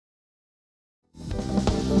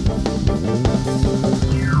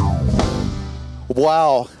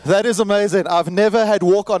Wow, that is amazing. I've never had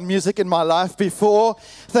walk-on music in my life before.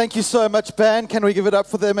 Thank you so much, band. Can we give it up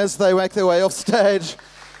for them as they make their way off stage?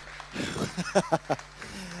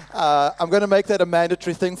 I'm going to make that a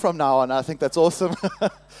mandatory thing from now on. I think that's awesome.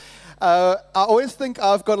 I always think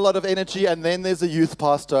I've got a lot of energy, and then there's a youth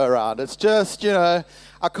pastor around. It's just, I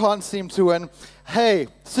can't seem to win. Hey,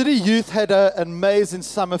 City Youth had an amazing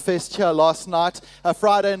summer fest here last night,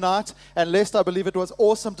 Friday night, and lest I believe it was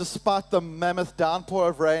awesome despite the mammoth downpour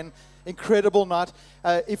of rain. Incredible night.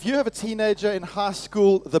 If you have a teenager in high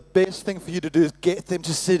school, the best thing for you to do is get them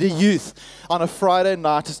to City Youth on a Friday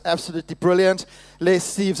night. It's absolutely brilliant. Les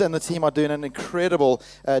Steves and the team are doing an incredible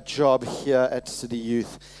job here at City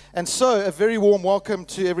Youth. And so, a very warm welcome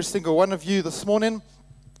to every single one of you this morning.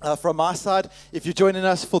 From my side, if you're joining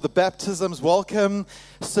us for the baptisms, welcome.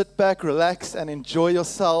 Sit back, relax, and enjoy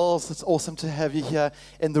yourselves. It's awesome to have you here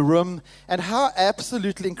in the room. And how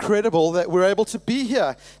absolutely incredible that we're able to be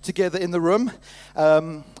here together in the room.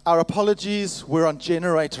 Our apologies, we're on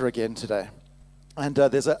generator again today. And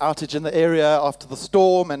there's an outage in the area after the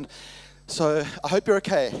storm. And so I hope you're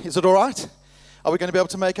okay. Is it all right? Are we going to be able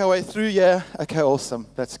to make our way through? Yeah? Okay, awesome.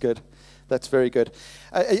 That's good. That's very good.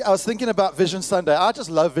 I was thinking about Vision Sunday. I just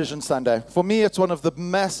love Vision Sunday. For me, it's one of the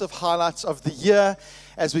massive highlights of the year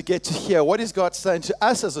as we get to hear what is God saying to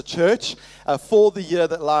us as a church for the year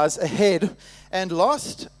that lies ahead. And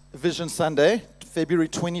last Vision Sunday, February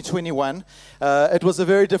 2021, it was a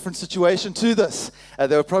very different situation to this.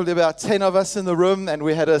 There were probably about 10 of us in the room, and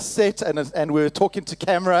we had a set, and we were talking to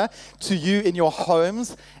camera to you in your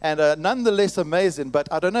homes, and nonetheless amazing.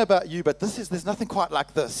 But I don't know about you, but there's nothing quite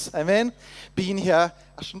like this. Amen? Being here,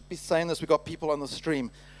 I shouldn't be saying this, we got people on the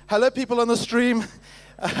stream. Hello, people on the stream.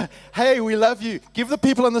 Hey, we love you. Give the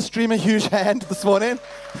people on the stream a huge hand this morning.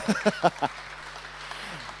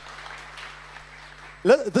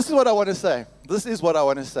 This is what I want to say. This is what I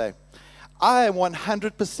want to say. I am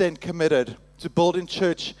 100% committed to building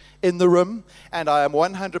church in the room, and I am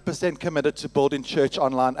 100% committed to building church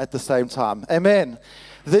online at the same time. Amen.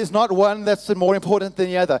 There's not one that's more important than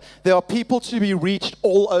the other. There are people to be reached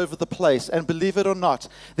all over the place, and believe it or not,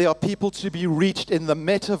 there are people to be reached in the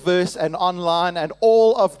metaverse and online and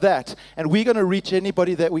all of that. And we're going to reach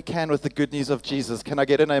anybody that we can with the good news of Jesus. Can I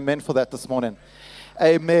get an amen for that this morning?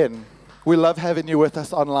 Amen. We love having you with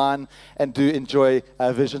us online and do enjoy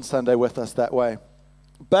Vision Sunday with us that way.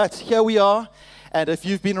 But here we are, and if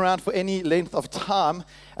you've been around for any length of time,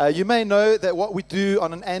 you may know that what we do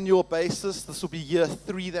on an annual basis, this will be year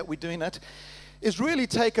 3 that we're doing it, is really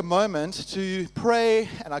take a moment to pray,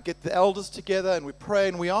 and I get the elders together and we pray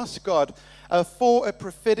and we ask God for a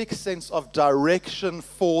prophetic sense of direction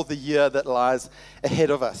for the year that lies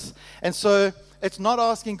ahead of us. And so, it's not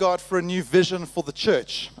asking God for a new vision for the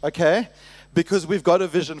church, okay? Because we've got a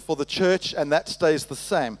vision for the church and that stays the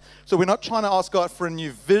same. So we're not trying to ask God for a new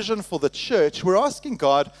vision for the church. We're asking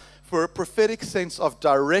God for a prophetic sense of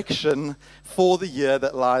direction for the year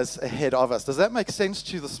that lies ahead of us. Does that make sense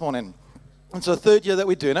to you this morning? And so 3rd year that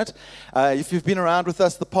we're doing it, if you've been around with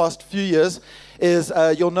us the past few years,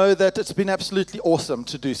 you'll know that it's been absolutely awesome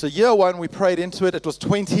to do. So year 1, we prayed into it. It was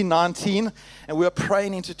 2019, and we were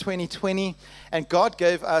praying into 2020. And God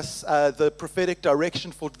gave us the prophetic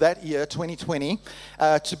direction for that year, 2020,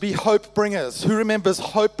 to be hope bringers. Who remembers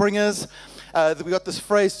hope bringers? We got this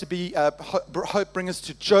phrase to be hope bringers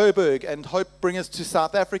to Joburg, and hope bringers to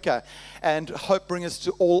South Africa, and hope bringers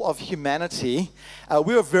to all of humanity.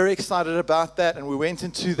 We were very excited about that, and we went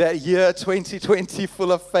into that year 2020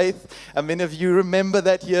 full of faith. And many of you remember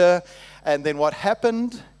that year. And then what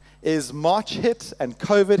happened is March hit and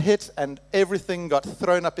COVID hit and everything got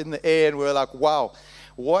thrown up in the air, and we were like, wow,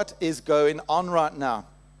 what is going on right now?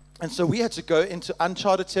 And so we had to go into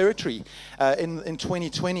uncharted territory in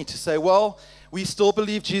 2020 to say, well, we still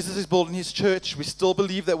believe Jesus is building his church. We still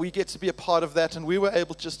believe that we get to be a part of that. And we were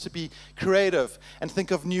able just to be creative and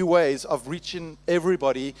think of new ways of reaching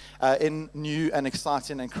everybody in new and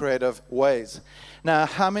exciting and creative ways. Now,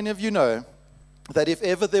 how many of you know that if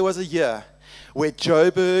ever there was a year where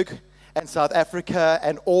Joburg and South Africa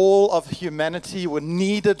and all of humanity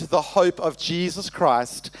needed the hope of Jesus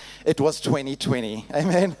Christ, it was 2020.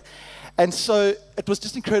 Amen. And so it was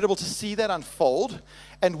just incredible to see that unfold.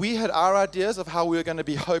 And we had our ideas of how we were going to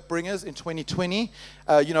be hope bringers in 2020.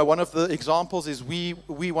 One of the examples is we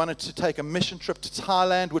wanted to take a mission trip to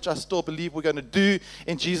Thailand, which I still believe we're going to do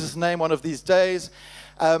in Jesus' name one of these days,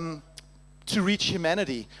 to reach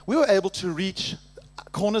humanity. We were able to reach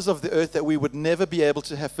corners of the earth that we would never be able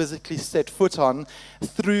to have physically set foot on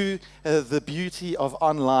through the beauty of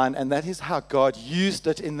online. And that is how God used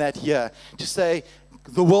it in that year to say,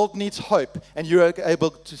 The world needs hope, and you're able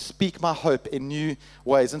to speak my hope in new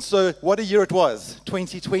ways. And so, what a year it was,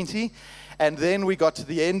 2020. And then we got to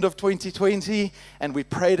the end of 2020, and we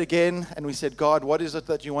prayed again, and we said, God, what is it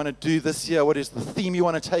that you want to do this year? What is the theme you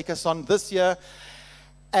want to take us on this year?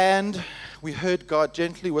 And we heard God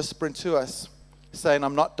gently whisper into us, saying,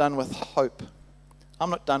 I'm not done with hope. I'm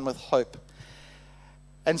not done with hope.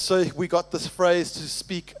 And so we got this phrase to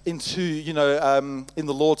speak into, in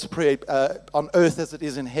the Lord's Prayer, on earth as it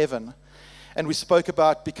is in heaven. And we spoke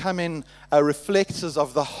about becoming reflectors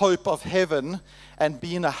of the hope of heaven and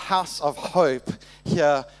being a house of hope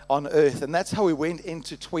here on earth. And that's how we went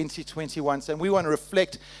into 2021. So we want to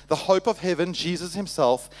reflect the hope of heaven, Jesus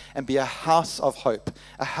himself, and be a house of hope,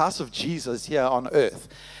 a house of Jesus here on earth.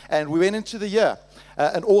 And we went into the year,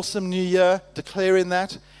 an awesome new year, declaring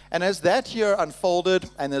that. And as that year unfolded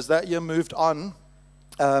and as that year moved on,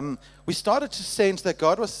 we started to sense that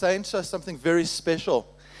God was saying to us something very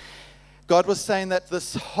special. God was saying that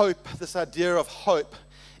this hope, this idea of hope,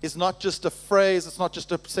 is not just a phrase, it's not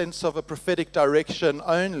just a sense of a prophetic direction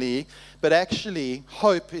only, but actually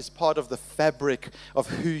hope is part of the fabric of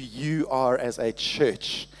who you are as a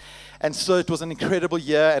church. And so it was an incredible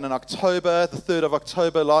year, and in October, the 3rd of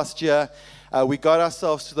October last year, we got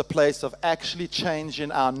ourselves to the place of actually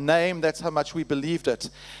changing our name. That's how much we believed it.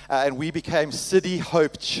 And we became City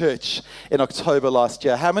Hope Church in October last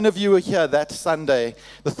year. How many of you were here that Sunday,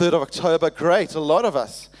 the 3rd of October? Great, a lot of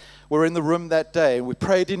us were in the room that day. We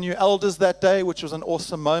prayed in new elders that day, which was an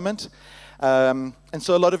awesome moment. And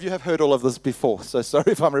so a lot of you have heard all of this before. So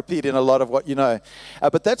sorry if I'm repeating a lot of what you know.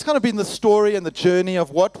 But that's kind of been the story and the journey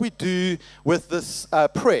of what we do with this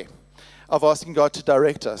prayer of asking God to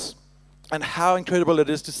direct us. And how incredible it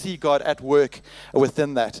is to see God at work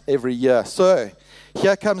within that every year. So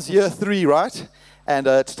here comes year 3, right? And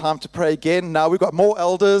it's time to pray again. Now we've got more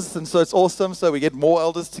elders, and so it's awesome. So we get more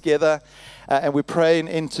elders together, and we're praying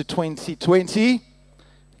into 2020.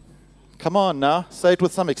 Come on now, say it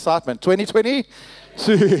with some excitement.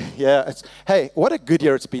 2022. Yeah. Hey, what a good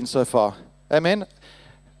year it's been so far. Amen.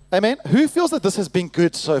 Amen. Who feels that this has been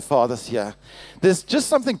good so far this year? There's just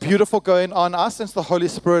something beautiful going on. I sense the Holy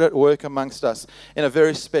Spirit at work amongst us in a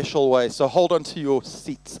very special way. So hold on to your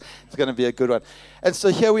seats. It's going to be a good one. And so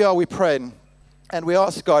here we are, we're praying. And we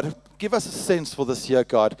ask God, give us a sense for this year,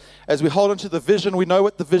 God. As we hold on to the vision, we know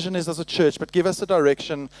what the vision is as a church, but give us a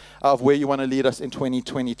direction of where you want to lead us in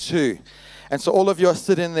 2022. And so all of you are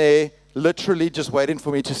sitting there, literally just waiting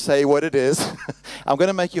for me to say what it is. I'm going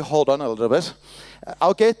to make you hold on a little bit.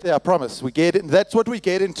 I'll get there, I promise. We get it. That's what we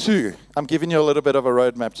get into. I'm giving you a little bit of a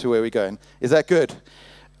roadmap to where we're going. Is that good?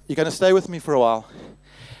 You're going to stay with me for a while.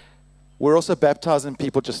 We're also baptizing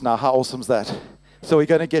people just now. How awesome is that? So we're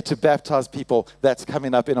going to get to baptize people. That's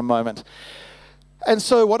coming up in a moment. And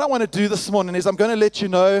so what I want to do this morning is I'm going to let you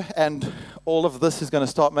know, and all of this is going to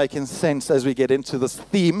start making sense as we get into this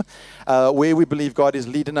theme, where we believe God is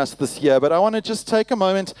leading us this year. But I want to just take a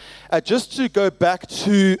moment just to go back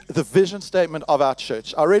to the vision statement of our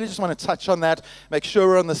church. I really just want to touch on that, make sure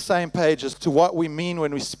we're on the same page as to what we mean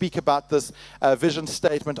when we speak about this vision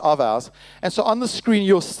statement of ours. And so on the screen,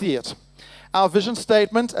 you'll see it. Our vision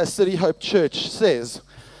statement as City Hope Church says,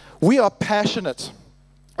 we are passionate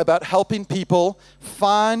about helping people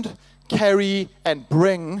find, carry, and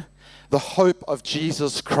bring the hope of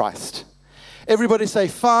Jesus Christ. Everybody say,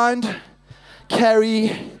 find,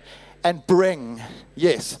 carry, and bring.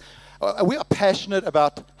 Yes. We are passionate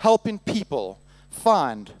about helping people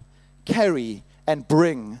find, carry, and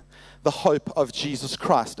bring the hope of Jesus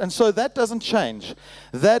Christ. And so that doesn't change.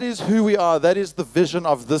 That is who we are. That is the vision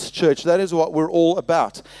of this church. That is what we're all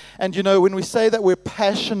about. And you know, when we say that we're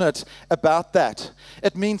passionate about that,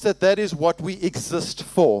 it means that that is what we exist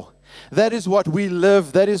for. That is what we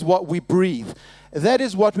live. That is what we breathe. That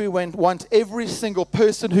is what we want every single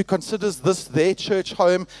person who considers this their church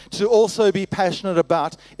home to also be passionate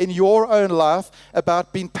about in your own life,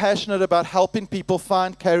 about being passionate about helping people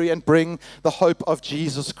find, carry, and bring the hope of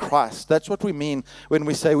Jesus Christ. That's what we mean when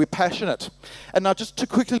we say we're passionate. And now just to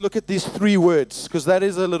quickly look at these 3 words, because that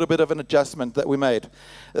is a little bit of an adjustment that we made.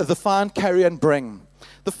 The find, carry, and bring.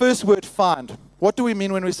 The first word, find. What do we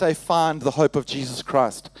mean when we say find the hope of Jesus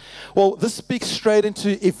Christ? Well, this speaks straight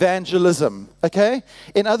into evangelism, okay?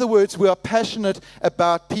 In other words, we are passionate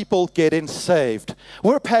about people getting saved.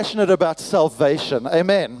 We're passionate about salvation,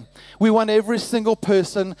 amen? We want every single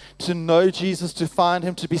person to know Jesus, to find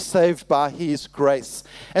him, to be saved by his grace.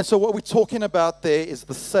 And so what we're talking about there is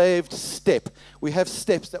the saved step. We have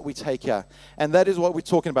steps that we take here, and that is what we're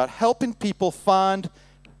talking about, helping people find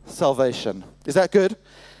salvation. Is that good?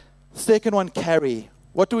 Second one, carry.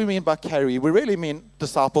 What do we mean by carry? We really mean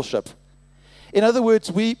discipleship. In other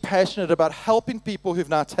words, we're passionate about helping people who've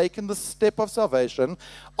now taken the step of salvation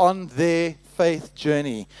on their faith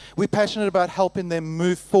journey. We're passionate about helping them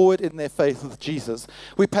move forward in their faith with Jesus.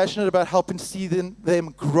 We're passionate about helping see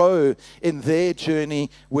them grow in their journey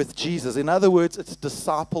with Jesus. In other words, it's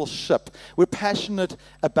discipleship. We're passionate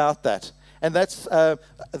about that. And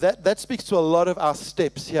that speaks to a lot of our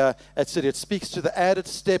steps here at City. It speaks to the added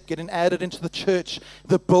step, getting added into the church,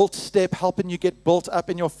 the built step, helping you get built up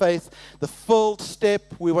in your faith, the filled step,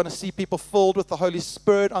 we want to see people filled with the Holy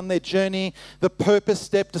Spirit on their journey, the purpose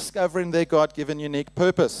step, discovering their God-given unique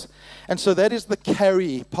purpose. And so that is the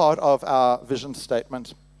carry part of our vision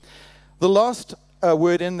statement. The last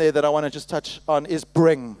word in there that I want to just touch on is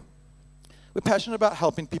bring. We're passionate about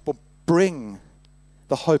helping people bring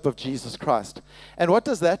the hope of Jesus Christ. And what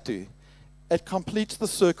does that do? It completes the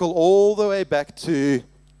circle all the way back to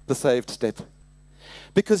the saved step.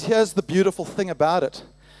 Because here's the beautiful thing about it,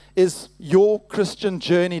 is your Christian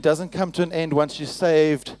journey doesn't come to an end once you're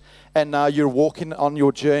saved and now you're walking on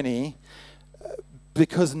your journey,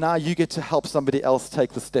 because now you get to help somebody else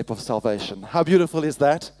take the step of salvation. How beautiful is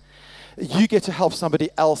that? You get to help somebody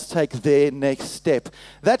else take their next step.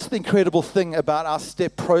 That's the incredible thing about our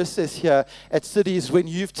step process here at City, is when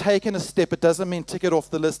you've taken a step, it doesn't mean tick it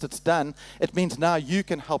off the list, it's done. It means now you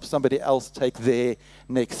can help somebody else take their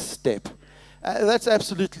next step. That's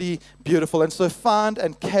absolutely beautiful. And so find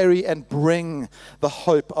and carry and bring the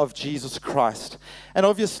hope of Jesus Christ. And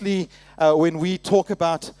obviously, when we talk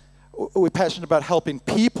about, we're passionate about helping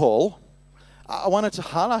people, I wanted to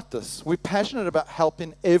highlight this. We're passionate about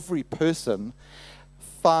helping every person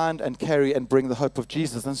find and carry and bring the hope of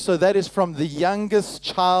Jesus. And so that is from the youngest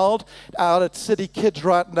child out at City Kids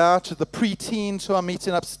right now to the preteens who are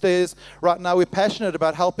meeting upstairs right now. We're passionate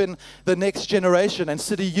about helping the next generation and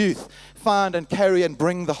City youth find and carry and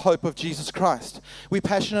bring the hope of Jesus Christ. We're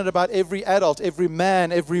passionate about every adult, every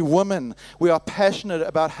man, every woman. We are passionate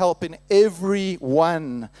about helping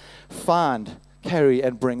everyone find, carry,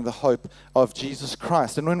 and bring the hope of Jesus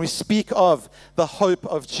Christ. And when we speak of the hope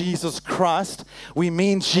of Jesus Christ, we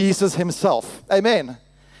mean Jesus himself. Amen.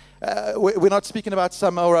 We're not speaking about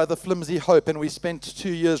some or other flimsy hope, and we spent 2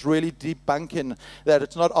 years really debunking that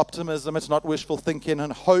it's not optimism, it's not wishful thinking,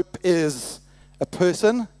 and hope is a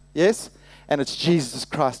person, yes, and it's Jesus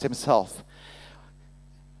Christ himself.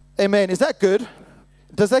 Amen. Is that good?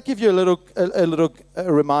 Does that give you a little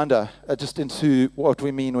reminder just into what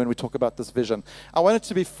we mean when we talk about this vision? I want it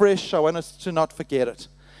to be fresh. I want us to not forget it.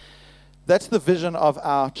 That's the vision of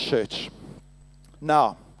our church.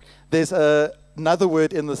 Now, there's another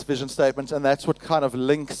word in this vision statement, and that's what kind of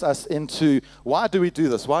links us into why do we do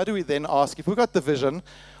this? Why do we then ask, if we've got the vision,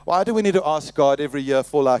 why do we need to ask God every year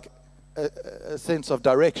for like a sense of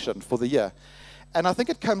direction for the year? And I think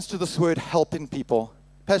it comes to this word helping people.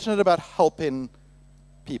 Passionate about helping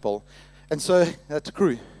people. And so that's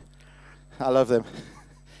Crew. I love them.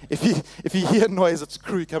 If you hear noise, it's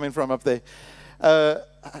Crew coming from up there.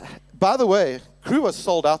 By the way, Crew was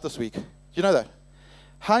sold out this week. Do you know that?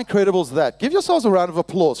 How incredible is that? Give yourselves a round of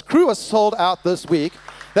applause. Crew was sold out this week.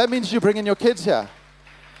 That means you're bringing your kids here.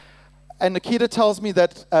 And Nikita tells me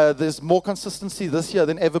that there's more consistency this year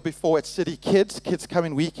than ever before at City Kids. Kids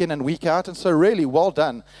coming week in and week out. And so really, well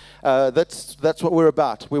done. That's what we're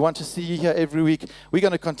about. We want to see you here every week. We're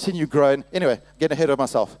going to continue growing. Anyway, getting ahead of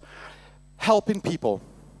myself. Helping people.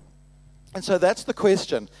 And so that's the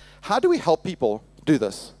question. How do we help people do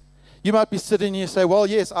this? You might be sitting and you say, well,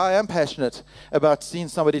 yes, I am passionate about seeing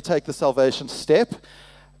somebody take the salvation step.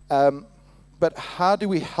 But how do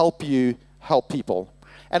we help you help people?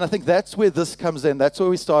 And I think that's where this comes in. That's where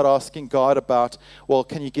we start asking God about, well,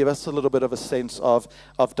 can you give us a little bit of a sense of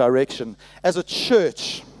direction? As a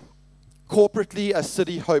church, corporately a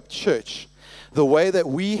City Hope church, the way that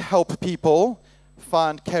we help people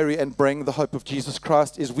find, carry, and bring the hope of Jesus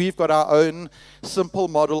Christ is we've got our own simple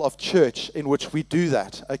model of church in which we do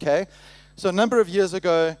that, okay? So a number of years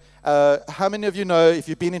ago, how many of you know, if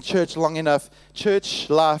you've been in church long enough, church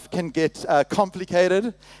life can get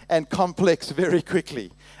complicated and complex very quickly.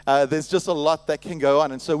 There's just a lot that can go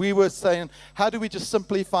on. And so we were saying, how do we just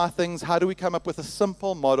simplify things? How do we come up with a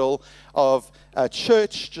simple model of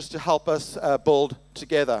church just to help us build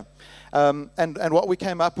together? And what we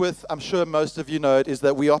came up with, I'm sure most of you know it, is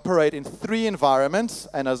that we operate in 3 environments,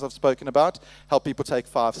 and as I've spoken about, help people take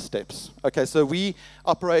 5 steps. Okay, so we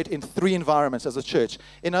operate in 3 environments as a church.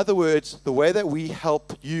 In other words, the way that we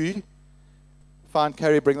help you find,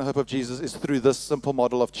 carry, bring the hope of Jesus is through this simple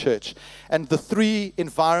model of church. And the 3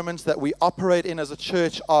 environments that we operate in as a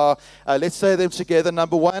church are, let's say them together,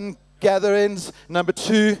 number 1, gatherings, number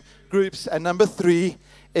 2, groups, and number 3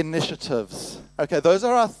 initiatives. Okay, those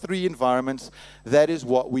are our three environments. That is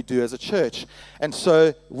what we do as a church. And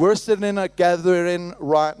so we're sitting in a gathering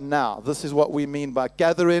right now. This is what we mean by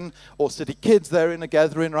gathering, or City Kids, they're in a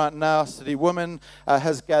gathering right now. City Women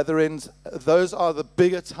has gatherings. Those are the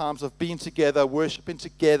bigger times of being together, worshiping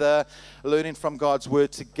together, learning from God's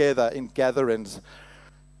word together in gatherings.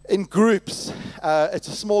 In groups, it's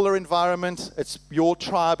a smaller environment. It's your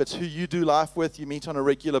tribe. It's who you do life with. You meet on a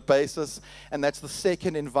regular basis. And that's the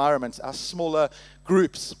second environment, our smaller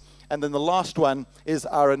groups. And then the last one is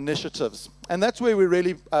our initiatives. And that's where we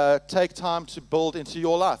really take time to build into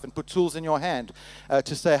your life and put tools in your hand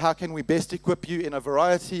to say, how can we best equip you in a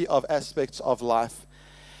variety of aspects of life?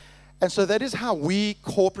 And so that is how we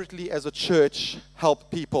corporately as a church help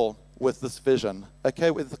people with this vision, okay,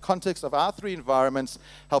 with the context of our three environments,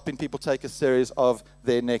 helping people take a series of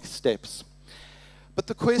their next steps. But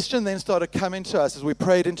the question then started coming to us as we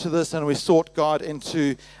prayed into this and we sought God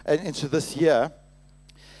into this year,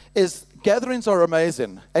 is gatherings are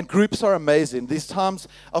amazing and groups are amazing. These times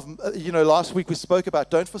of, last week we spoke about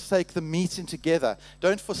don't forsake the meeting together.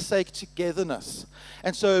 Don't forsake togetherness.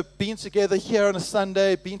 And so being together here on a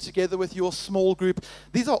Sunday, being together with your small group,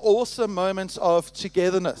 these are awesome moments of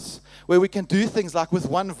togetherness where we can do things like with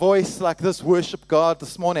one voice like this, worship God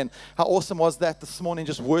this morning. How awesome was that this morning,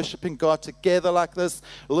 just worshiping God together like this,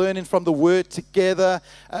 learning from the Word together.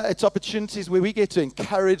 It's opportunities where we get to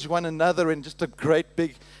encourage one another in just a great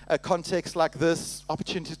big context like this,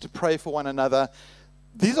 opportunities to pray for one another.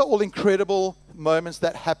 These are all incredible moments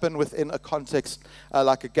that happen within a context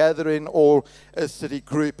like a gathering or a city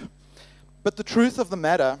group. But the truth of the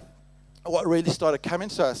matter, what really started coming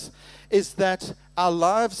to us, is that our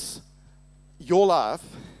lives, your life,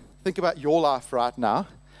 think about your life right now,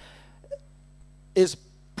 is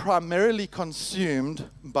primarily consumed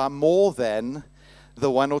by more than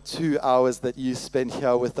the 1 or 2 hours that you spend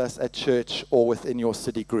here with us at church or within your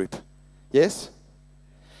city group. Yes?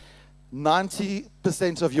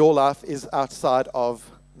 90% of your life is outside of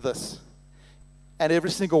this. And every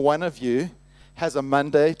single one of you has a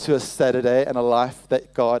Monday to a Saturday and a life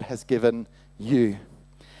that God has given you.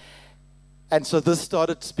 And so this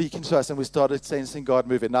started speaking to us, and we started sensing God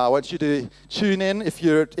moving. Now, I want you to tune in. If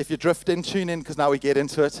you're drifting, tune in, because now we get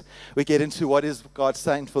into it. We get into what is God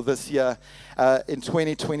saying for this year in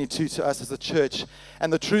 2022 to us as a church.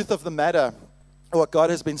 And the truth of the matter, what God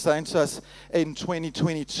has been saying to us in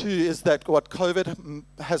 2022 is that what COVID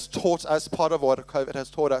has taught us, part of what COVID has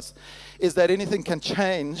taught us, is that anything can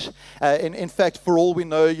change. In fact, for all we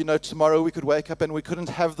know, tomorrow we could wake up and we couldn't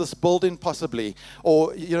have this building possibly.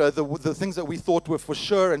 Or, the things that we thought were for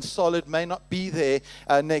sure and solid may not be there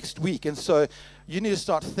next week. And so you need to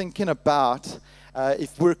start thinking about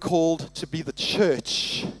if we're called to be the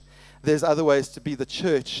church, there's other ways to be the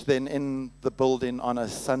church than in the building on a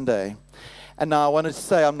Sunday. And now I want to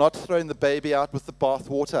say I'm not throwing the baby out with the bath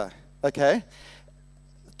water, okay?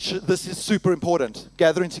 This is super important.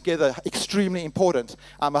 Gathering together, extremely important.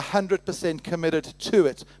 I'm 100% committed to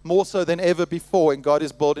it, more so than ever before, and God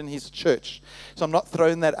is building His church. So I'm not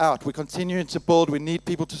throwing that out. We're continuing to build. We need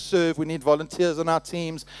people to serve. We need volunteers on our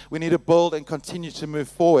teams. We need to build and continue to move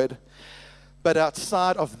forward. But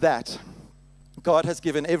outside of that, God has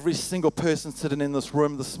given every single person sitting in this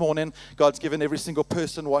room this morning, God's given every single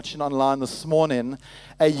person watching online this morning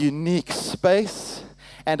a unique space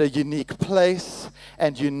and a unique place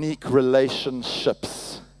and unique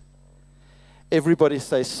relationships. Everybody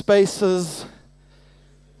say spaces,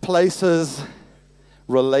 places,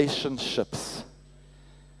 relationships.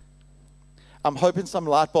 I'm hoping some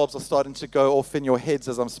light bulbs are starting to go off in your heads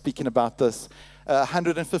as I'm speaking about this.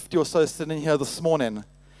 150 or so sitting here this morning.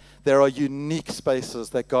 There are unique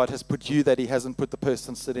spaces that God has put you that He hasn't put the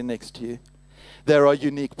person sitting next to you. There are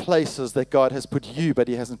unique places that God has put you, but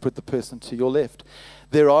He hasn't put the person to your left.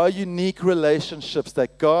 There are unique relationships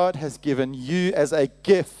that God has given you as a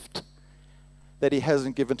gift that He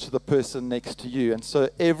hasn't given to the person next to you. And so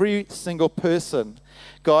every single person,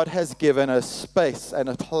 God has given a space and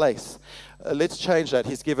a place. Let's change that.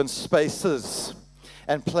 He's given spaces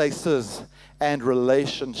and places and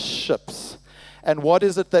relationships. And what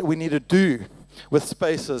is it that we need to do with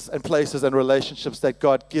spaces and places and relationships that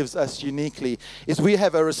God gives us uniquely? Is we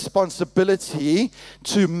have a responsibility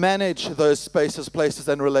to manage those spaces, places,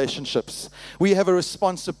 and relationships. We have a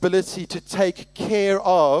responsibility to take care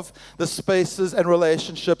of the spaces and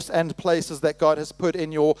relationships and places that God has put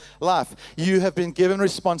in your life. You have been given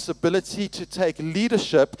responsibility to take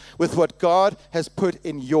leadership with what God has put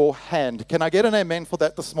in your hand. Can I get an amen for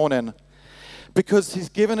that this morning? because He's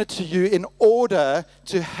given it to you in order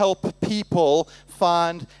to help people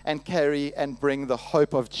find and carry and bring the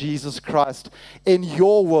hope of Jesus Christ in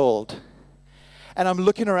your world. And I'm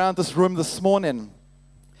looking around this room this morning,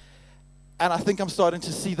 and I think I'm starting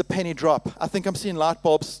to see the penny drop. I think I'm seeing light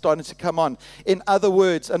bulbs starting to come on. In other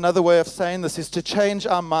words, another way of saying this is to change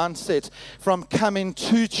our mindset from coming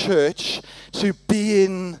to church to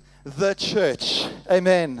being the church.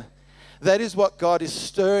 Amen. That is what God is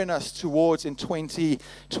stirring us towards in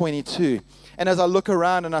 2022. And as I look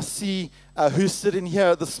around and I see who's sitting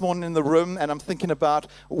here this morning in the room, and I'm thinking about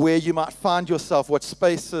where you might find yourself, what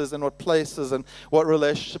spaces and what places and what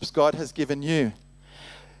relationships God has given you.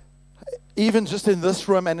 Even just in this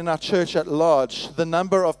room and in our church at large, the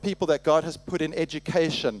number of people that God has put in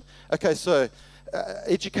education. Okay, so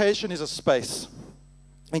education is a space.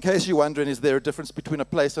 In case you're wondering, is there a difference between a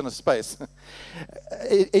place and a space?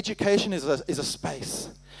 Education is a space.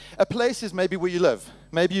 A place is maybe where you live.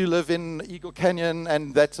 Maybe you live in Eagle Canyon,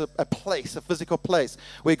 and that's a place, a physical place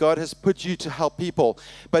where God has put you to help people.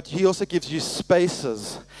 But He also gives you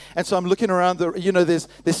spaces. And so I'm looking around, there's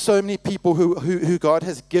so many people who God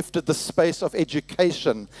has gifted the space of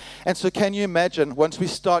education. And so can you imagine, once we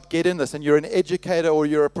start getting this, and you're an educator or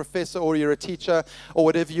you're a professor or you're a teacher or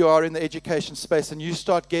whatever you are in the education space, and you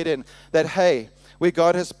start getting that, hey, where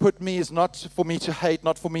God has put me is not for me to hate,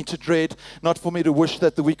 not for me to dread, not for me to wish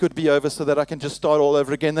that the week would be over so that I can just start all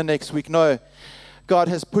over again the next week. No, God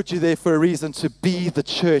has put you there for a reason, to be the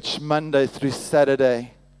church Monday through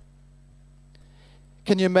Saturday.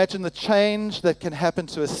 Can you imagine the change that can happen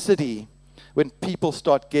to a city when people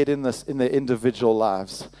start getting this in their individual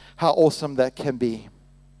lives? How awesome that can be.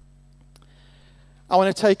 I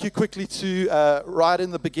want to take you quickly to right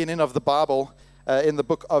in the beginning of the Bible. In the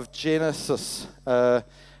book of Genesis, a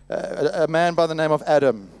man by the name of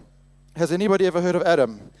Adam. Has anybody ever heard of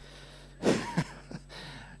Adam?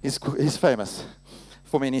 He's famous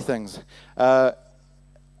for many things.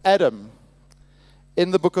 Adam,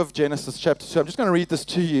 in the book of Genesis chapter 2, I'm just going to read this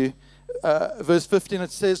to you. Verse 15,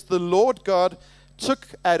 it says, "The Lord God took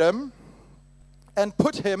Adam and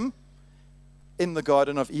put him in the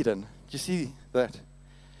Garden of Eden." Do you see that?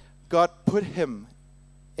 God put him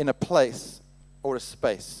in a place or a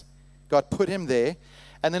space. God put him there,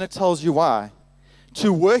 and then it tells you why.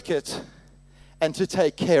 To work it and to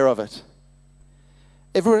take care of it.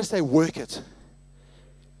 Everyone say, work it.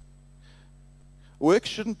 Work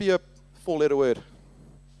shouldn't be a four-letter word.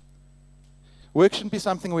 Work shouldn't be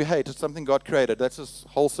something we hate. It's something God created. That's a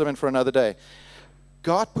whole sermon for another day.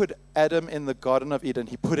 God put Adam in the Garden of Eden.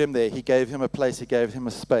 He put him there. He gave him a place. He gave him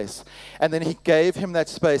a space. And then He gave him that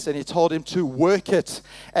space, and He told him to work it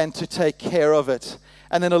and to take care of it.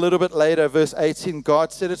 And then a little bit later, verse 18,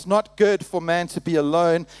 God said, "It's not good for man to be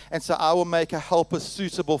alone, and so I will make a helper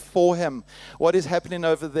suitable for him." What is happening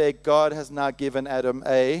over there? God has now given Adam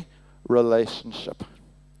a relationship.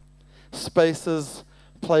 Spaces,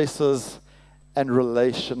 places, and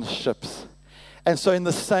relationships. And so in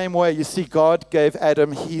the same way, you see, God gave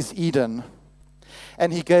Adam his Eden,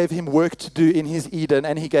 and He gave him work to do in his Eden,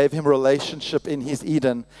 and He gave him relationship in his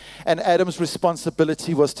Eden. And Adam's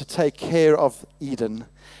responsibility was to take care of Eden.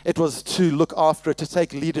 It was to look after it, to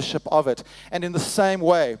take leadership of it. And in the same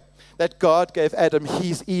way that God gave Adam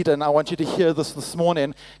his Eden, I want you to hear this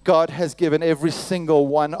morning, God has given every single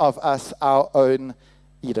one of us our own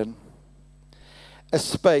Eden. A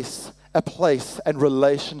space, a place, and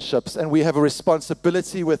relationships. And we have a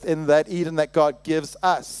responsibility within that Eden that God gives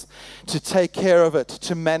us to take care of it,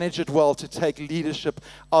 to manage it well, to take leadership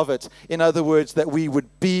of it. In other words, that we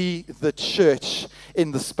would be the church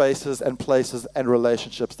in the spaces and places and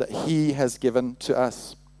relationships that He has given to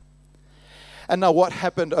us. And now what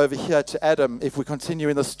happened over here to Adam, if we continue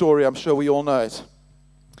in the story, I'm sure we all know it,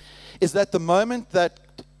 is that the moment that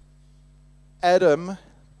Adam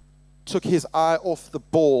took his eye off the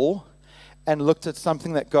ball and looked at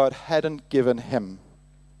something that God hadn't given him.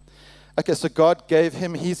 Okay, so God gave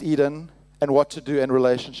him his Eden and what to do in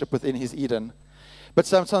relationship within his Eden. But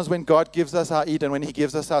sometimes when God gives us our Eden, when He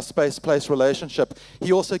gives us our space, place, relationship,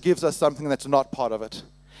 He also gives us something that's not part of it.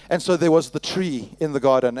 And so there was the tree in the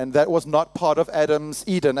garden, and that was not part of Adam's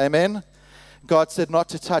Eden. Amen? God said not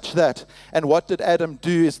to touch that. And what did Adam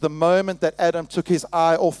do is the moment that Adam took his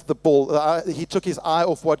eye off the ball, he took his eye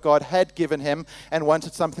off what God had given him and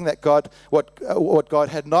wanted something that what God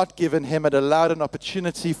had not given him. It allowed an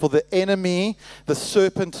opportunity for the enemy, the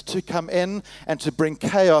serpent, to come in and to bring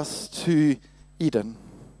chaos to Eden.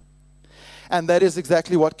 And that is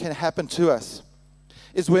exactly what can happen to us.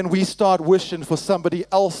 is when we start wishing for somebody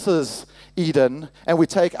else's Eden and we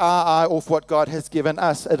take our eye off what God has given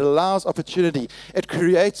us. It allows opportunity. It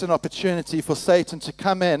creates an opportunity for Satan to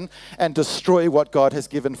come in and destroy what God has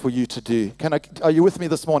given for you to do. Are you with me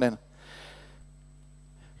this morning?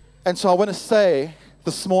 And so I want to say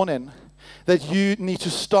this morning that you need to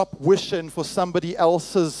stop wishing for somebody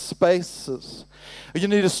else's spaces. You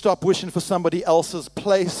need to stop wishing for somebody else's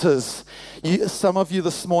places. Some of you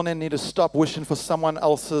this morning need to stop wishing for someone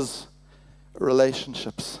else's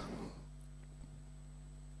relationships.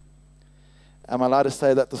 Am I allowed to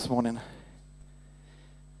say that this morning?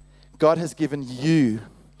 God has given you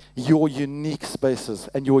your unique spaces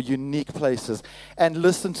and your unique places. And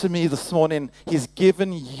listen to me this morning. He's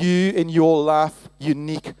given you in your life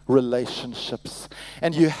unique relationships.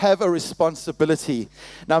 And you have a responsibility.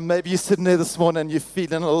 Now, maybe you're sitting there this morning and you're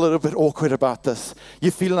feeling a little bit awkward about this.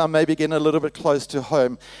 You're feeling I'm maybe getting a little bit close to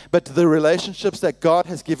home. But the relationships that God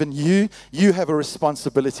has given you, you have a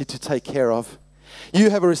responsibility to take care of. You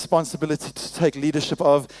have a responsibility to take leadership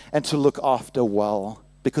of and to look after well.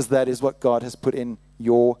 Because that is what God has put in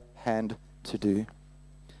your hand to do.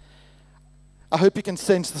 I hope you can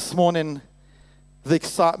sense this morning the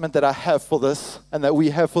excitement that I have for this and that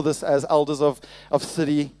we have for this as elders of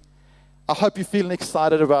City. I hope you're feeling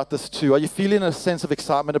excited about this too. Are you feeling a sense of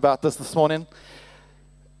excitement about this morning?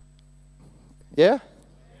 Yeah?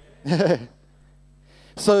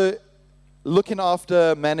 So, looking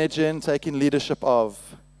after, managing, taking leadership of.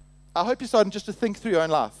 I hope you're starting just to think through your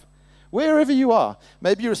own life. Wherever you are.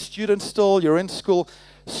 Maybe you're a student still, you're in school.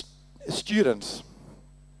 Students.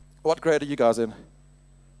 What grade are you guys in?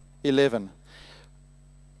 11.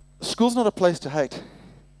 School's not a place to hate.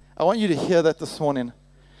 I want you to hear that this morning.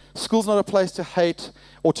 School's not a place to hate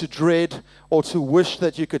or to dread or to wish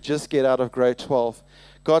that you could just get out of grade 12.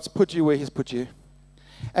 God's put you where He's put you.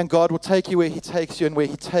 And God will take you where He takes you, and where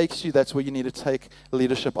He takes you, that's where you need to take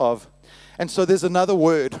leadership of. And so there's another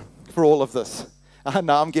word for all of this.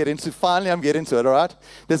 Now I'm getting to it, all right?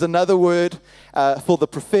 There's another word for the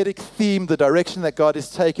prophetic theme, the direction that God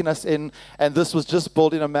is taking us in, and this was just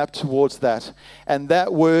building a map towards that. And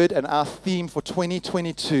that word and our theme for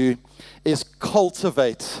 2022 is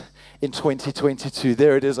cultivate in 2022.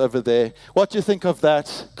 There it is over there. What do you think of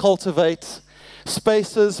that? Cultivate.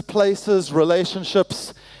 Spaces, places,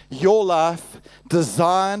 relationships, your life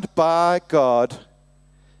designed by God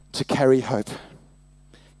to carry hope.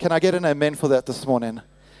 Can I get an amen for that this morning?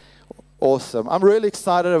 Awesome. I'm really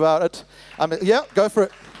excited about it. Yeah, go for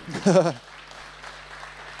it.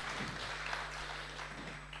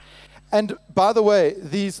 And by the way,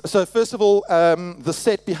 so first of all, the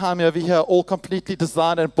set behind me over here, all completely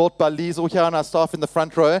designed and built by Liesel here and our staff in the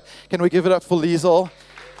front row. Can we give it up for Liesel?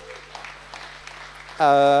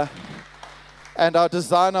 And our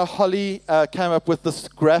designer, Holly, came up with this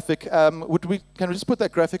graphic. Can we just put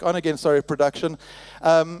that graphic on again? Sorry, production.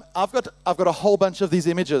 I've got a whole bunch of these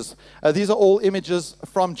images. These are all images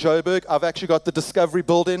from Joburg. I've actually got the Discovery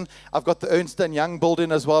building. I've got the Ernst & Young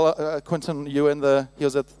building as well. Quentin, he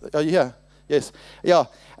was at, oh, yeah, yes. Yeah.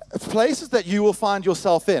 Places that you will find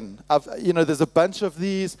yourself in. There's a bunch of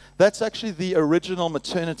these. That's actually the original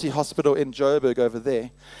maternity hospital in Joburg over there.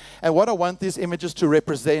 And what I want these images to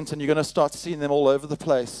represent, and you're going to start seeing them all over the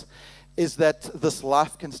place, is that this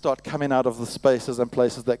life can start coming out of the spaces and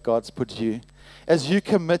places that God's put you. As you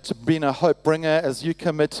commit to being a hope bringer, as you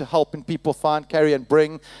commit to helping people find, carry, and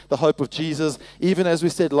bring the hope of Jesus, even as we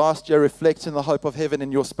said last year, reflecting the hope of heaven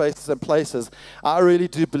in your spaces and places, I really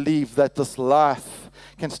do believe that this life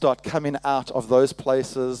can start coming out of those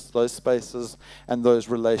places, those spaces, and those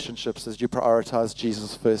relationships as you prioritize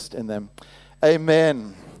Jesus first in them.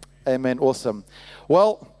 Amen. Amen. Awesome.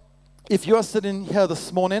 Well, if you are sitting here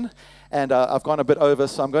this morning, and I've gone a bit over,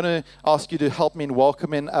 so I'm going to ask you to help me in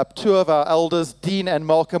welcoming up two of our elders, Dean and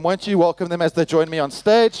Malcolm. Won't you welcome them as they join me on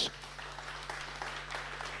stage?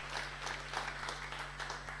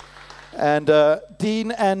 And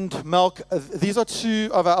Dean and Malk, these are two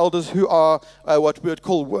of our elders who are what we would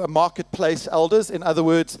call marketplace elders. In other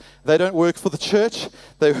words, they don't work for the church.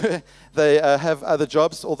 They have other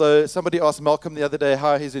jobs. Although somebody asked Malcolm the other day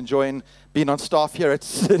how he's enjoying being on staff here at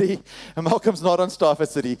City. And Malcolm's not on staff at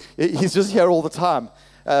City. He's just here all the time.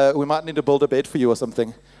 We might need to build a bed for you or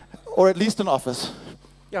something. Or at least an office.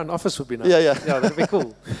 Yeah, an office would be nice. Yeah. Yeah, that'd be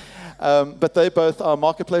cool. But they both are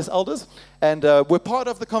marketplace elders, and we're part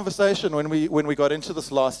of the conversation when we got into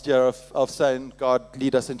this last year of saying, God,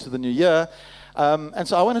 lead us into the new year. And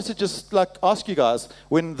so I wanted to just ask you guys,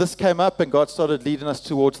 when this came up and God started leading us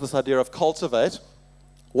towards this idea of cultivate,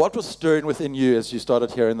 what was stirring within you as you started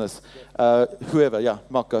hearing this? Whoever, yeah,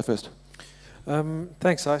 Mark, go first.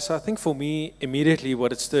 Thanks, I. So I think for me, immediately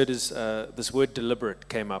what it stirred is this word deliberate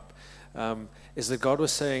came up. Is that God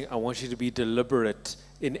was saying, I want you to be deliberate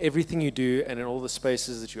in everything you do and in all the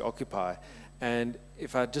spaces that you occupy. And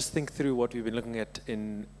if I just think through what we've been looking at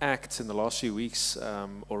in Acts in the last few weeks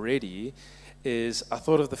already, is I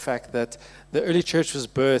thought of the fact that the early church was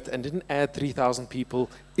birthed and didn't add 3,000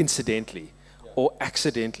 people incidentally or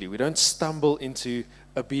accidentally. We don't stumble into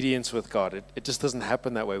obedience with God. It just doesn't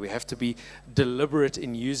happen that way. We have to be deliberate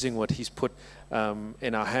in using what He's put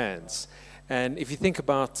in our hands. And if you think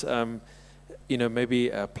about,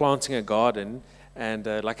 maybe planting a garden, and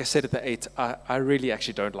like I said at the 8, I really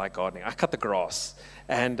actually don't like gardening. I cut the grass.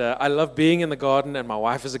 And I love being in the garden, and my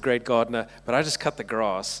wife is a great gardener, but I just cut the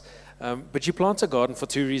grass. But you plant a garden for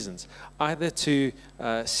two reasons. Either to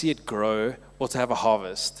see it grow or to have a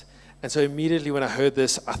harvest. And so immediately when I heard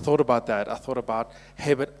this, I thought about that. I thought about,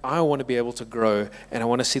 hey, but I want to be able to grow, and I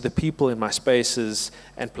want to see the people in my spaces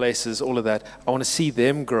and places, all of that. I want to see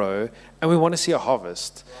them grow, and we want to see a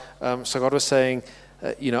harvest. So God was saying,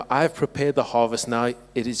 I've prepared the harvest. Now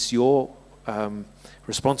it is your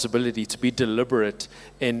responsibility to be deliberate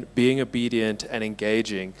in being obedient and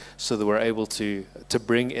engaging so that we're able to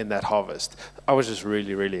bring in that harvest. I was just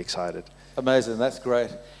really, really excited. Amazing. That's great.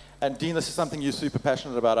 And Dean, this is something you're super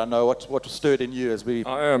passionate about. I know what was stirred in you as we...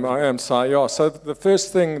 I am, Si. Yeah. So the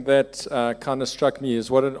first thing that kind of struck me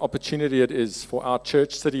is what an opportunity it is for our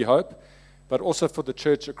church, City Hope, but also for the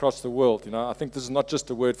church across the world. I think this is not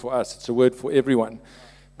just a word for us, it's a word for everyone.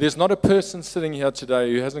 There's not a person sitting here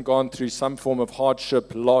today who hasn't gone through some form of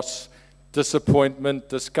hardship, loss, disappointment,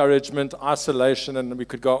 discouragement, isolation, and we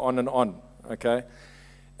could go on, okay?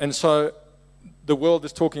 And so the world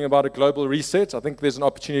is talking about a global reset. I think there's an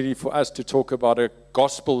opportunity for us to talk about a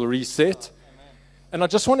gospel reset. And I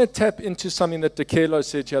just want to tap into something that DeKelo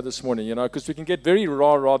said here this morning, because we can get very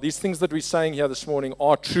rah-rah. These things that we're saying here this morning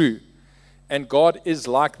are true. And God is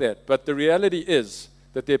like that. But the reality is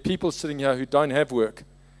that there are people sitting here who don't have work,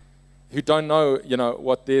 who don't know,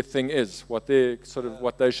 what their thing is, what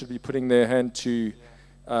they should be putting their hand to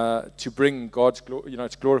bring God's,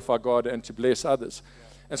 to glorify God and to bless others.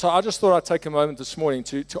 And so I just thought I'd take a moment this morning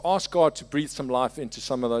to ask God to breathe some life into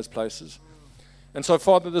some of those places. And so,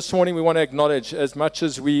 Father, this morning we want to acknowledge, as much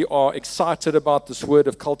as we are excited about this word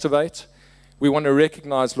of cultivate, we want to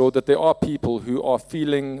recognize, Lord, that there are people who are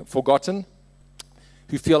feeling forgotten,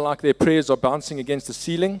 who feel like their prayers are bouncing against the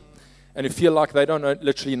ceiling, and who feel like they don't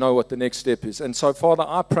literally know what the next step is. And so, Father,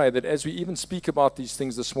 I pray that as we even speak about these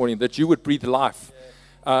things this morning, that you would breathe life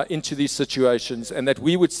into these situations, and that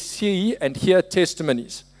we would see and hear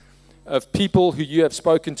testimonies of people who you have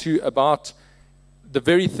spoken to about the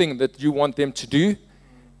very thing that you want them to do.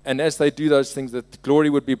 And as they do those things, that glory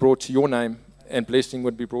would be brought to your name and blessing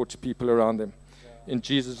would be brought to people around them. In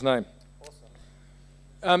Jesus' name.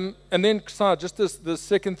 Awesome. And then, just the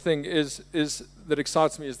second thing is that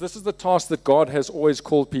excites me is this is the task that God has always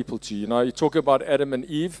called people to. You talk about Adam and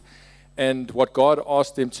Eve and what God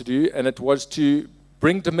asked them to do, and it was to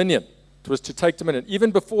bring dominion. It was to take dominion. Even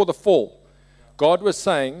before the fall, God was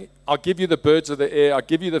saying, I'll give you the birds of the air, I'll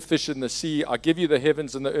give you the fish in the sea, I'll give you the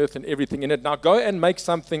heavens and the earth and everything in it. Now go and make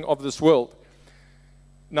something of this world.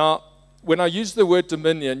 Now, when I use the word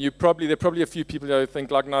dominion, there are probably a few people who think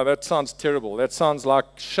like, no, that sounds terrible. That sounds like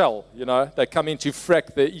Shell, They come in to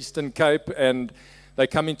frack the Eastern Cape, and they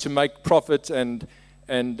come in to make profit and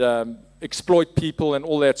exploit people and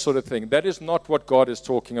all that sort of thing. That is not what God is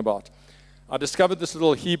talking about. I discovered this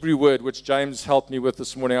little Hebrew word, which James helped me with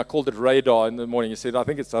this morning. I called it radar in the morning. He said, I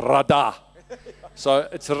think it's radar. So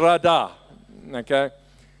it's radar, okay?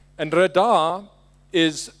 And radar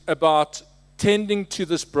is about tending to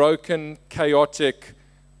this broken, chaotic,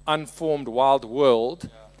 unformed, wild world,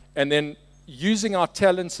 and then using our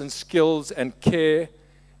talents and skills and care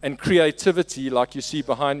and creativity, like you see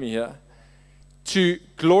behind me here, to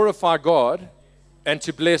glorify God and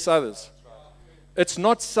to bless others. It's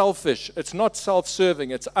not selfish. It's not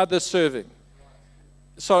self-serving. It's other-serving.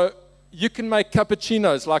 So you can make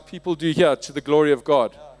cappuccinos like people do here to the glory of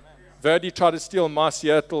God. Verdi tried to steal my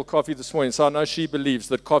Seattle coffee this morning, so I know she believes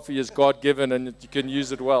that coffee is God-given and you can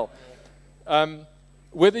use it well.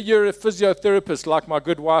 Whether you're a physiotherapist like my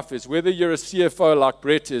good wife is, whether you're a CFO like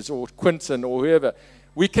Brett is, or Quinton, or whoever,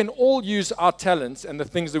 we can all use our talents and the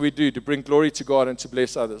things that we do to bring glory to God and to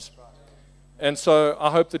bless others. And so I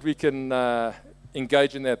hope that we can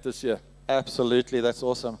engage in that this year. Absolutely, that's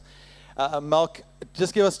awesome. Malk,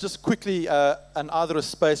 just give us just quickly either a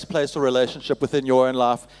space, place, or relationship within your own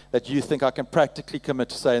life that you think I can practically commit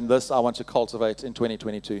to saying this I want to cultivate in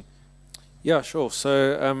 2022. Yeah, sure.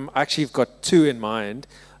 So I actually have got two in mind.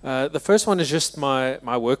 The first one is just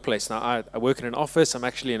my workplace. Now, I work in an office. I'm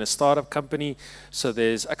actually in a startup company, so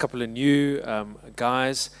there's a couple of new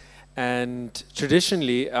guys. And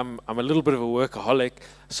traditionally, I'm a little bit of a workaholic,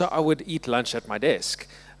 so I would eat lunch at my desk.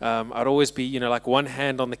 I'd always be, like one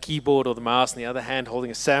hand on the keyboard or the mouse and the other hand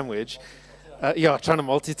holding a sandwich. Trying to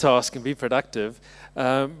multitask and be productive.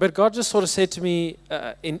 But God just sort of said to me,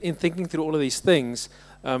 in thinking through all of these things,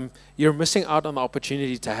 you're missing out on the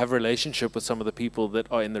opportunity to have a relationship with some of the people that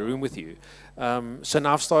are in the room with you. So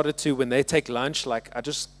now I've started to, when they take lunch, I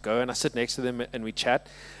just go and I sit next to them and we chat.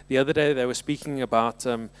 The other day they were speaking about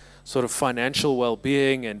sort of financial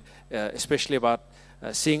well-being and especially about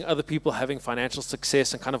seeing other people having financial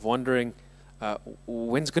success and kind of wondering,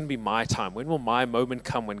 when's going to be my time? When will my moment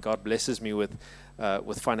come when God blesses me with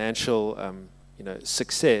financial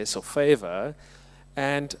success or favor?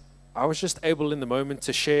 And I was just able in the moment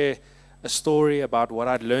to share a story about what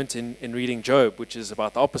I'd learned in reading Job, which is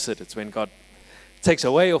about the opposite. It's when God takes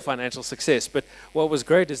away your financial success. But what was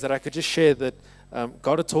great is that I could just share that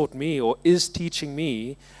God had taught me or is teaching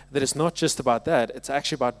me that it's not just about that. It's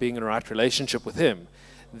actually about being in a right relationship with Him.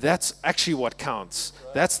 That's actually what counts.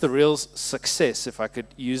 That's the real success, if I could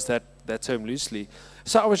use that term loosely.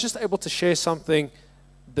 So I was just able to share something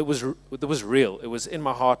that was real. It was in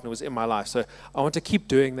my heart and it was in my life. So I want to keep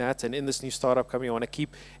doing that. And in this new startup company, I want to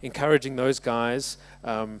keep encouraging those guys.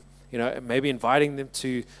 Maybe inviting them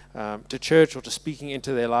to church or to speaking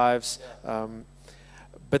into their lives.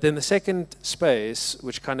 But then the second space,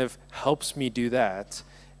 which kind of helps me do that,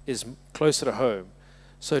 is closer to home.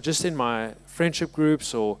 So just in my friendship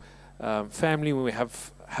groups or family, when we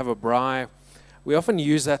have a braai, we often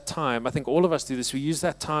use that time. I think all of us do this. We use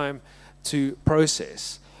that time to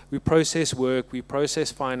process. We process work, we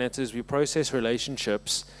process finances, we process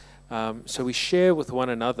relationships. So we share with one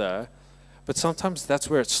another, but sometimes that's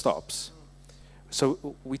where it stops.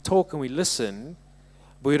 So we talk and we listen,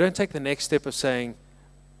 but we don't take the next step of saying,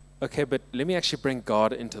 okay, but let me actually bring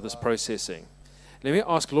God into this processing. Let me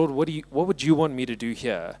ask, Lord, what would you want me to do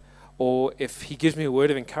here? Or if He gives me a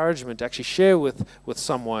word of encouragement to actually share with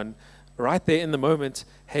someone right there in the moment,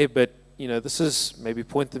 hey, but this is, maybe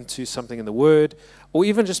point them to something in the Word, or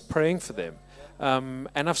even just praying for them.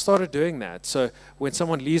 And I've started doing that. So when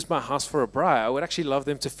someone leaves my house for a braai, I would actually love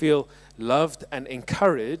them to feel loved and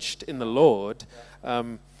encouraged in the Lord,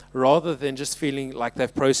 rather than just feeling like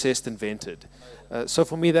they've processed and vented. So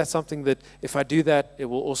for me, that's something that if I do that, it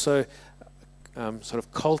will also sort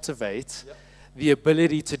of cultivate the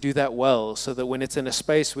ability to do that well, so that when it's in a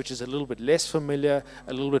space which is a little bit less familiar,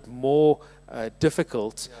 a little bit more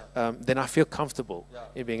difficult, then I feel comfortable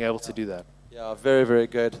in being able to do that. Yeah, very, very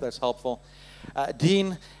good. That's helpful.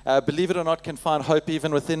 Dean, believe it or not, can find hope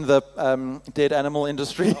even within the dead animal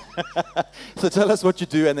industry. So tell us what you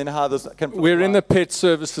do and then how this can... We're in the pet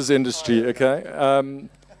services industry, okay?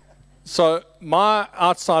 So my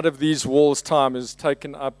outside of these walls time is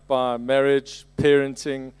taken up by marriage,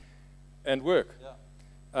 parenting, and work.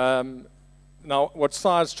 Now, what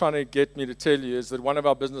Si's trying to get me to tell you is that one of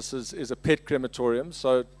our businesses is a pet crematorium.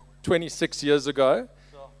 So 26 years ago,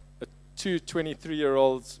 two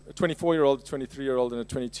 23-year-olds, a 24-year-old, a 23-year-old, and a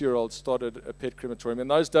 22-year-old started a pet crematorium. In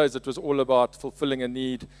those days, it was all about fulfilling a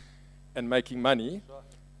need and making money.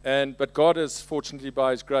 But God has, fortunately,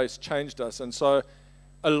 by His grace, changed us. And so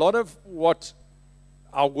a lot of what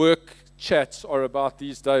our work chats are about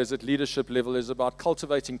these days at leadership level is about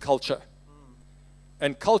cultivating culture.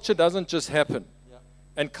 And culture doesn't just happen.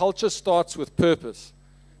 And culture starts with purpose.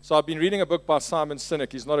 So I've been reading a book by Simon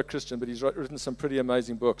Sinek. He's not a Christian, but he's written some pretty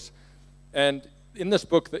amazing books. And in this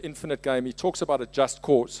book, The Infinite Game, he talks about a just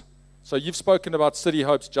cause. So you've spoken about City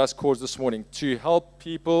Hope's just cause this morning, to help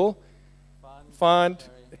people find,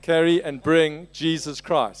 carry, and bring Jesus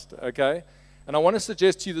Christ, okay? And I want to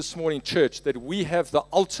suggest to you this morning, church, that we have the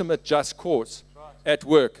ultimate just cause at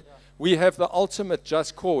work. We have the ultimate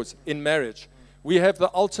just cause in marriage. We have the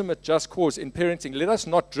ultimate just cause in parenting. Let us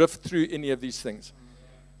not drift through any of these things,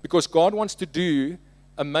 because God wants to do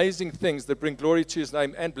amazing things that bring glory to His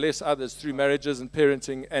name and bless others through marriages and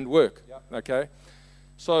parenting and work, okay?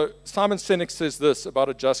 So Simon Sinek says this about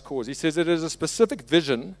a just cause. He says it is a specific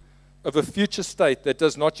vision of a future state that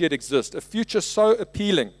does not yet exist, a future so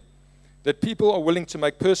appealing that people are willing to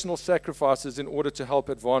make personal sacrifices in order to help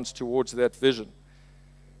advance towards that vision.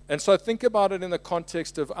 And so think about it in the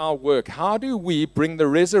context of our work. How do we bring the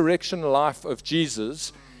resurrection life of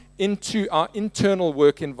Jesus into our internal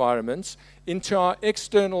work environments, into our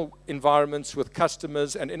external environments with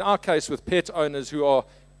customers, and in our case with pet owners who are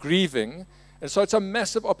grieving? And so it's a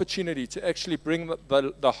massive opportunity to actually bring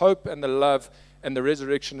the hope and the love and the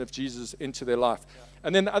resurrection of Jesus into their life.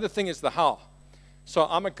 And then the other thing is the how. So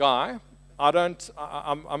I'm a guy.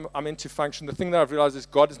 I'm into function. The thing that I've realized is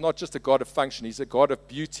God is not just a God of function. He's a God of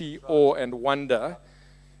beauty, awe, and wonder.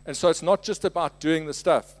 And so it's not just about doing the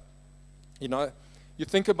stuff. You know, you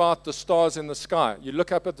think about the stars in the sky. You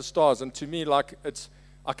look up at the stars, and to me, like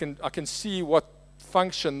I can see what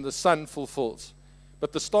function the sun fulfills.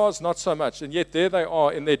 But the stars, not so much. And yet there they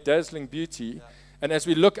are in their dazzling beauty. Yeah. And as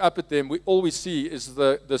we look up at them, all we see is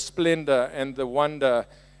the splendor and the wonder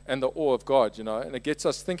and the awe of God, you know. And it gets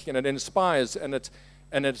us thinking, and it inspires, and it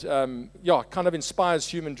kind of inspires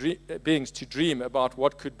human beings to dream about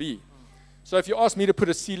what could be. So if you ask me to put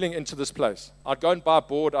a ceiling into this place, I'd go and buy a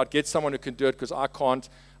board. I'd get someone who can do it because I can't.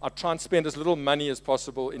 I'd try and spend as little money as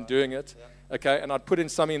possible in doing it, okay? And I'd put in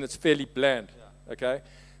something that's fairly bland, okay?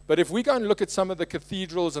 But if we go and look at some of the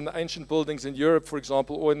cathedrals and the ancient buildings in Europe, for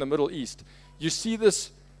example, or in the Middle East, you see these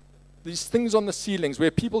things on the ceilings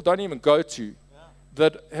where people don't even go to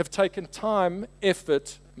that have taken time,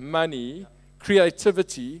 effort, money,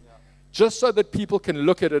 creativity, just so that people can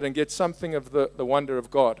look at it and get something of the wonder of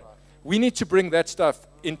God. We need to bring that stuff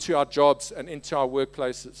into our jobs and into our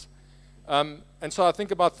workplaces. And so I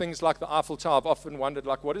think about things like the Eiffel Tower. I've often wondered,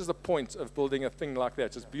 like, what is the point of building a thing like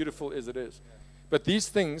that, as beautiful as it is? But these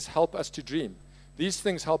things help us to dream. These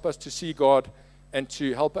things help us to see God and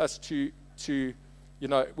to help us to you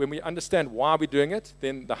know, when we understand why we're doing it,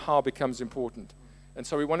 then the how becomes important. And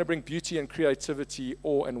so we want to bring beauty and creativity,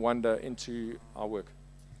 awe and wonder into our work.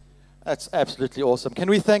 That's absolutely awesome. Can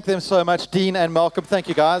we thank them so much, Dean and Malcolm? Thank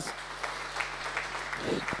you, guys.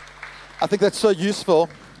 I think that's so useful,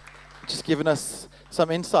 just giving us some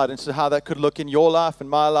insight into how that could look in your life and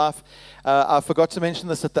my life. I forgot to mention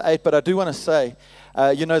this at the 8, but I do want to say,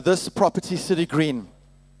 you know, this property, City Green,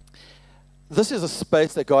 this is a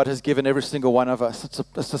space that God has given every single one of us.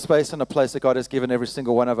 It's a space and a place that God has given every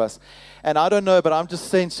single one of us. And I don't know, but I'm just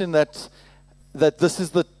sensing that this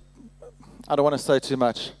is I don't want to say too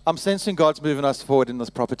much. I'm sensing God's moving us forward in this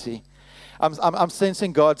property. I'm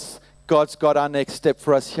sensing God's got our next step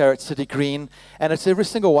for us here at City Green, and it's every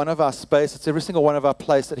single one of our space, it's every single one of our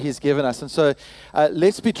place that He's given us. And so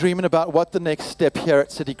let's be dreaming about what the next step here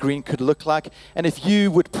at City Green could look like. And if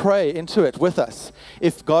you would pray into it with us,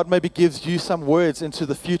 if God maybe gives you some words into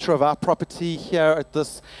the future of our property here at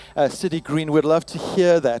this City Green, we'd love to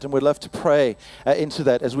hear that, and we'd love to pray into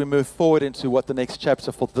that as we move forward into what the next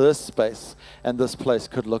chapter for this space and this place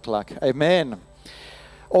could look like. Amen.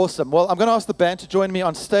 Awesome. Well, I'm going to ask the band to join me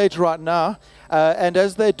on stage right now. And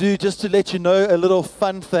as they do, just to let you know, a little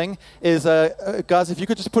fun thing is, guys, if you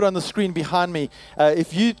could just put on the screen behind me,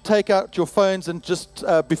 if you take out your phones and just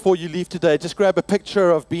before you leave today, just grab a picture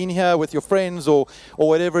of being here with your friends or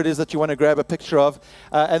whatever it is that you want to grab a picture of.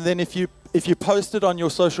 And then if you post it on your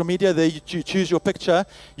social media, there you choose your picture,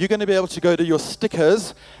 you're going to be able to go to your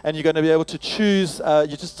stickers and you're going to be able to choose,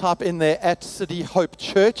 you just type in there at City Hope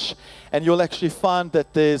Church, and you'll actually find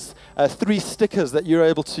that there's 3 stickers that you're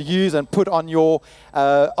able to use and put on your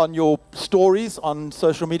stories on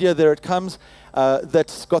social media. There it comes.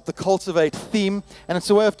 That's got the Cultivate theme, and it's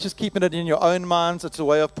a way of just keeping it in your own minds. It's a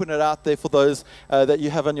way of putting it out there for those that you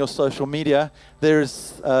have on your social media.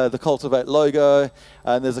 There's the Cultivate logo,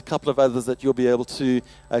 and there's a couple of others that you'll be able to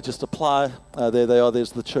just apply. There they are.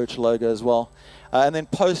 There's the church logo as well. And then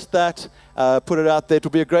post that, put it out there. It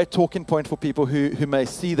will be a great talking point for people who may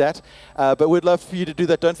see that. But we'd love for you to do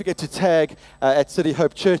that. Don't forget to tag at City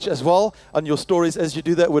Hope Church as well on your stories as you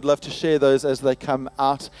do that. We'd love to share those as they come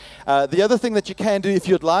out. The other thing that you can do if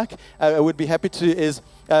you'd like, I would be happy to, is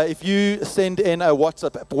if you send in a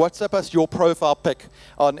WhatsApp us your profile pic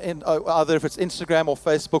on either if it's Instagram or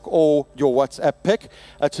Facebook or your WhatsApp pic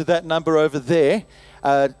to that number over there.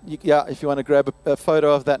 If you want to grab a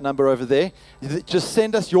photo of that number over there, just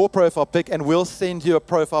send us your profile pic and we'll send you a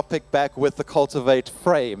profile pic back with the Cultivate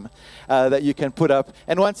frame that you can put up.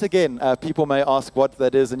 And once again, people may ask what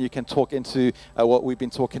that is, and you can talk into what we've been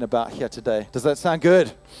talking about here today. Does that sound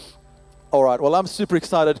good? All right, well, I'm super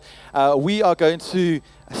excited. We are going to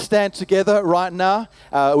stand together right now.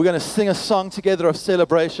 We're going to sing a song together of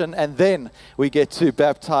celebration, and then we get to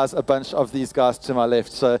baptize a bunch of these guys to my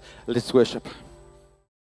left. So let's worship.